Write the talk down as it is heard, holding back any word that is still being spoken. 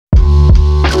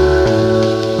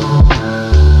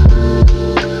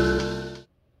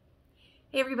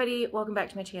everybody, welcome back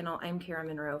to my channel. I'm Kara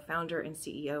Monroe, founder and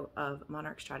CEO of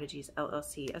Monarch Strategies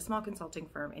LLC, a small consulting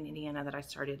firm in Indiana that I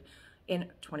started in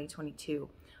 2022.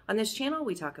 On this channel,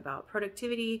 we talk about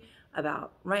productivity,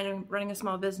 about running a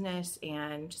small business,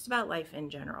 and just about life in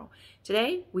general.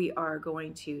 Today, we are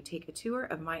going to take a tour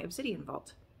of my Obsidian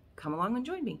vault. Come along and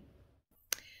join me.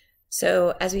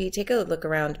 So as we take a look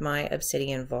around my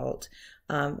Obsidian vault,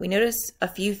 we notice a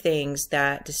few things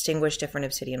that distinguish different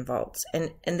Obsidian vaults.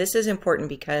 And this is important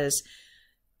because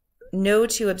no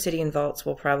two Obsidian vaults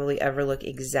will probably ever look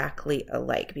exactly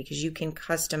alike because you can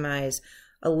customize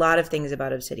a lot of things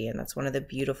about Obsidian. That's one of the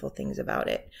beautiful things about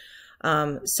it.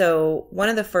 So one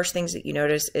of the first things that you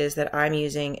notice is that I'm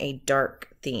using a dark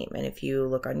theme. And if you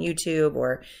look on YouTube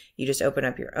or you just open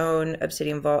up your own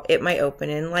Obsidian vault, it might open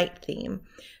in light theme.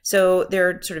 So there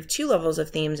are sort of two levels of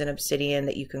themes in Obsidian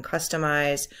that you can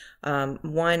customize.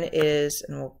 One is,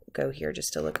 and we'll go here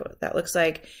just to look at what that looks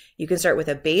like. You can start with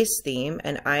a base theme,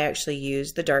 and I actually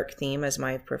use the dark theme as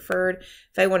my preferred.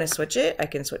 If I want to switch it, I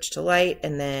can switch to light,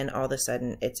 and then all of a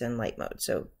sudden it's in light mode.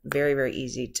 So very, very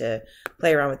easy to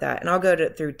play around with that. And I'll go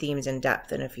through themes in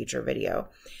depth in a future video.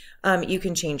 You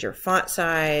can change your font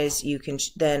size. You can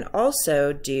then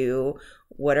also do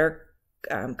what are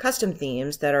custom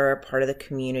themes that are a part of the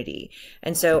community.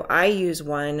 And so I use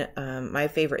one, my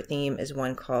favorite theme is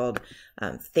one called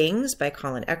Things by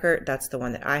Colin Eckert. That's the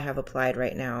one that I have applied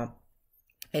right now.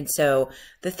 And so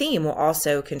the theme will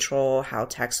also control how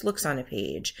text looks on a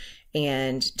page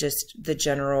and just the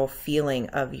general feeling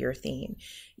of your theme.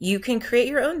 You can create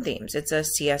your own themes. It's a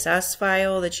CSS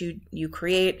file that you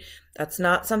create. That's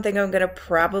not something I'm going to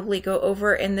probably go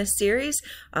over in this series,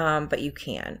 but you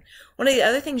can. One of the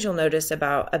other things you'll notice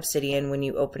about Obsidian when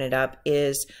you open it up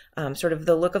is sort of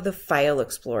the look of the file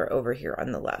explorer over here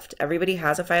on the left. Everybody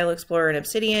has a file explorer in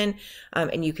Obsidian,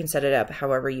 and you can set it up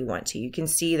however you want to. You can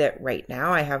see that right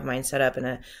now I have mine set up in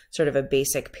a sort of a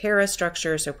basic para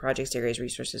structure, so projects, areas,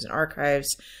 resources, and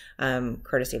archives,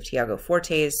 courtesy of Tiago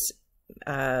Forte's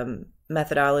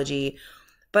methodology.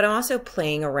 But I'm also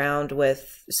playing around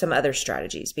with some other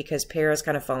strategies because para is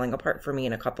kind of falling apart for me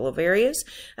in a couple of areas,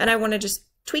 and I want to just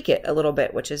tweak it a little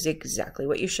bit, which is exactly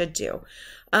what you should do.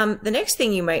 The next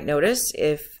thing you might notice,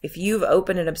 if you've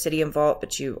opened an Obsidian vault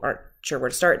but you aren't sure where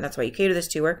to start, and that's why you came to this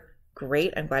tour,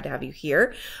 great, I'm glad to have you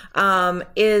here,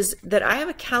 is that I have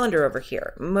a calendar over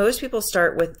here. Most people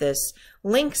start with this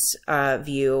links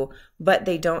view, but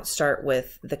they don't start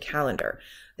with the calendar.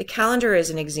 The calendar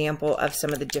is an example of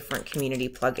some of the different community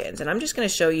plugins, and I'm just going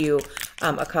to show you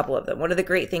a couple of them. One of the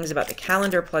great things about the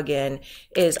calendar plugin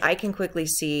is I can quickly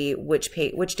see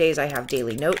which days I have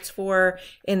daily notes for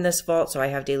in this vault. So I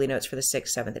have daily notes for the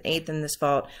 6th, 7th, and 8th in this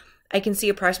vault. I can see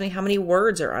approximately how many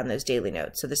words are on those daily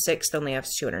notes. So the 6th only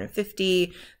has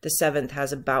 250, the 7th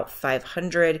has about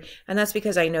 500, and that's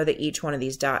because I know that each one of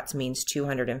these dots means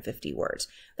 250 words.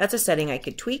 That's a setting I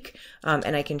could tweak,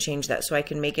 and I can change that so I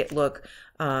can make it look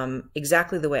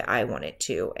exactly the way I want it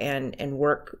to and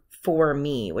work for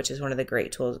me, which is one of the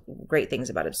great things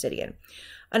about Obsidian.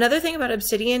 Another thing about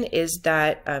Obsidian is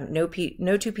that no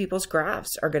two people's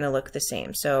graphs are going to look the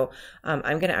same. So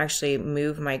I'm going to actually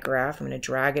move my graph. I'm going to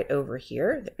drag it over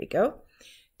here. There we go,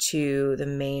 to the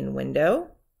main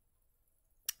window.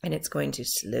 And it's going to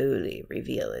slowly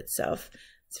reveal itself.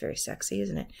 It's very sexy,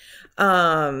 isn't it?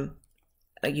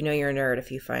 You know you're a nerd if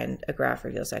you find a graph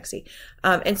reveal sexy.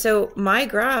 And so my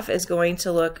graph is going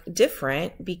to look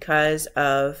different because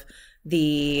of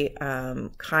the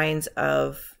kinds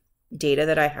of data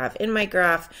that I have in my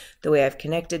graph, the way I've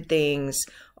connected things,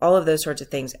 all of those sorts of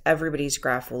things. Everybody's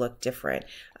graph will look different.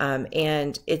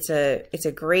 And it's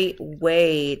a great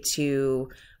way to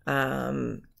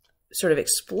sort of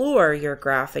explore your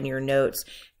graph and your notes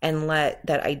and let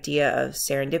that idea of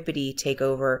serendipity take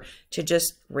over to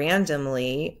just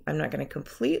randomly, I'm not going to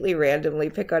completely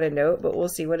randomly pick on a note, but we'll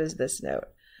see, what is this note?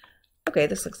 Okay,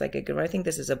 this looks like a good one. I think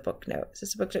this is a book note. Is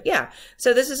this a book note? Yeah.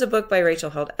 So this is a book by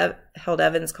Rachel Held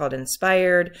Evans called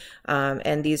Inspired.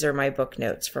 And these are my book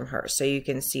notes from her. So you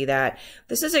can see that.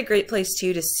 This is a great place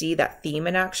too to see that theme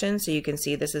in action. So you can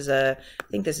see this is I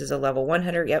think this is a level 1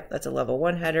 header. Yep, that's a level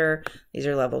 1 header. These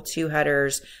are level 2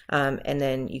 headers. And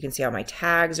then you can see how my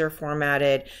tags are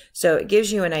formatted. So it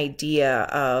gives you an idea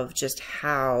of just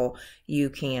how you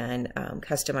can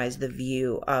customize the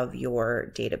view of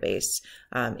your database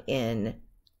in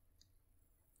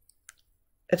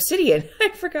Obsidian. I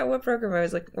forgot what program I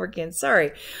was working in.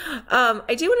 Sorry.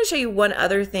 I do want to show you one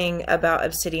other thing about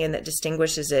Obsidian that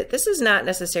distinguishes it. This is not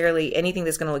necessarily anything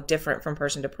that's going to look different from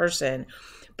person to person,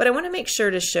 but I want to make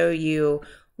sure to show you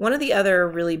one of the other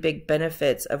really big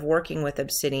benefits of working with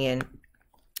Obsidian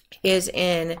is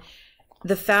in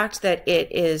the fact that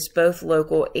it is both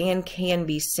local and can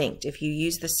be synced. If you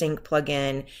use the sync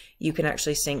plugin, you can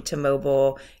actually sync to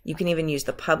mobile. You can even use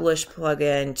the publish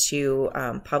plugin to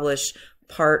publish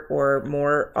part or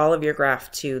more, all of your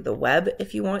graph to the web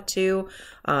if you want to,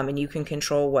 and you can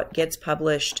control what gets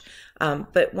published.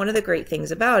 But one of the great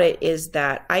things about it is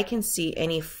that I can see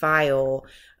any file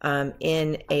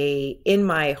in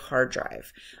my hard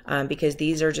drive, because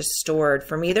these are just stored,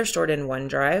 for me they're stored in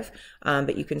OneDrive,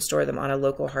 but you can store them on a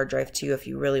local hard drive too if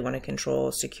you really want to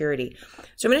control security.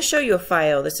 So I'm going to show you a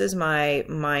file. This is my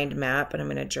mind map, and I'm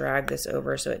going to drag this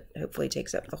over so it hopefully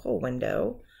takes up the whole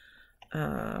window.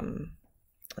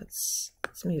 Let's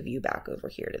move you back over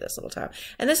here to this little tab.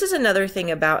 And this is another thing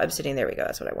about Obsidian. There we go.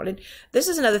 That's what I wanted. This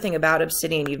is another thing about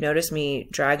Obsidian. You've noticed me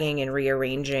dragging and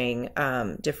rearranging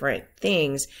different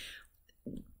things.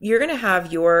 You're going to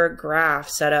have your graph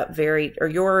set up or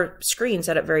your screen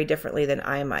set up very differently than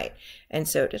I might. And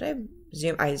so did I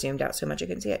zoom? I zoomed out so much I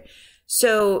couldn't see it.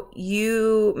 So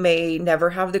you may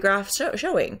never have the graph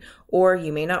showing, or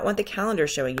you may not want the calendar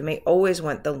showing. You may always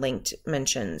want the linked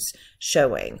mentions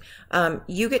showing.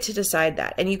 You get to decide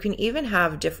that. And you can even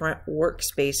have different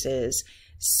workspaces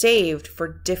saved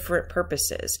for different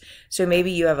purposes. So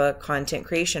maybe you have a content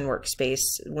creation workspace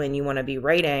when you want to be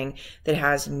writing that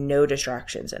has no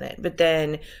distractions in it. But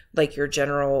then like your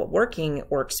general working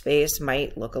workspace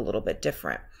might look a little bit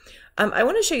different. I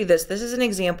want to show you this. This is an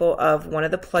example of one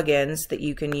of the plugins that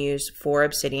you can use for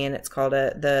Obsidian. It's called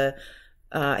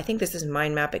I think this is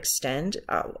Mind Map Extend.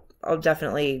 I'll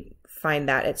definitely find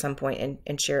that at some point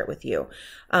and share it with you.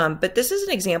 But this is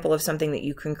an example of something that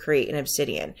you can create in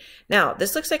Obsidian. Now,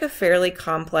 this looks like a fairly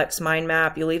complex mind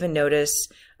map. You'll even notice,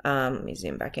 let me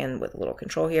zoom back in with a little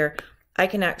control here. I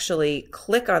can actually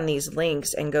click on these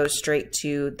links and go straight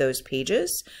to those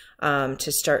pages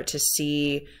to start to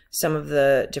see some of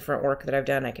the different work that I've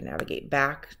done. I can navigate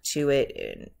back to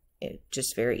it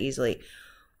just very easily.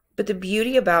 But the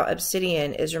beauty about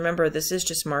Obsidian is, remember, this is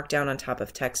just markdown on top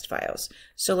of text files.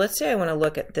 So let's say I want to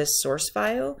look at this source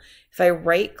file. If I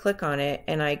right click on it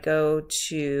and I go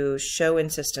to Show in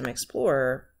System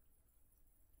Explorer,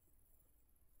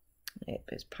 it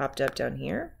has popped up down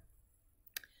here.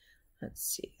 Let's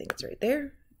see, I think it's right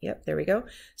there. Yep, there we go.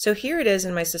 So here it is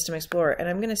in my System Explorer, and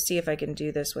I'm going to see if I can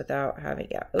do this without having,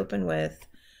 open with,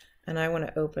 and I want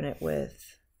to open it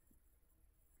with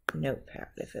Notepad,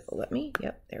 if it'll let me.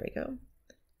 Yep, there we go.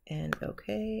 And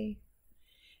okay.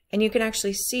 And you can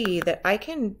actually see that I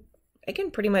can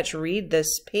pretty much read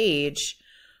this page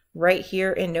right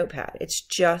here in Notepad. It's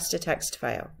just a text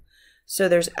file. So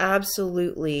there's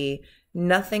absolutely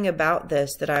nothing about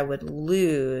this that I would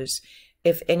lose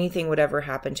if anything would ever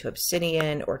happen to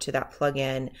Obsidian or to that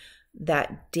plugin.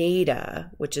 That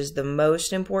data, which is the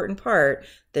most important part,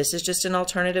 this is just an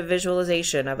alternative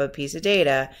visualization of a piece of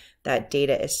data. That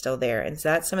data is still there. And so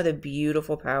that's some of the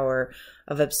beautiful power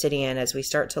of Obsidian as we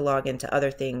start to log into other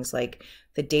things like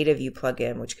the Data View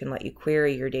plugin, which can let you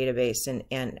query your database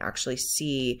and actually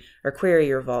see, or query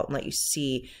your vault and let you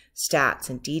see stats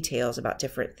and details about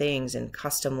different things and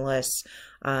custom lists.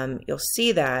 You'll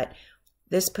see that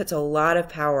this puts a lot of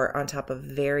power on top of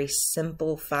very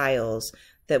simple files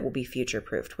that will be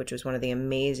future-proofed, which was one of the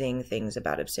amazing things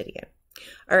about Obsidian.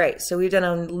 All right, so we've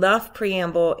done enough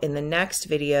preamble. In the next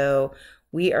video,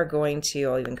 we are going to,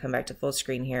 I'll even come back to full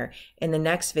screen here. In the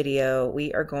next video,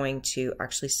 we are going to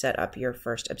actually set up your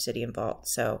first Obsidian vault.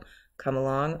 So come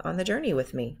along on the journey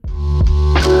with me.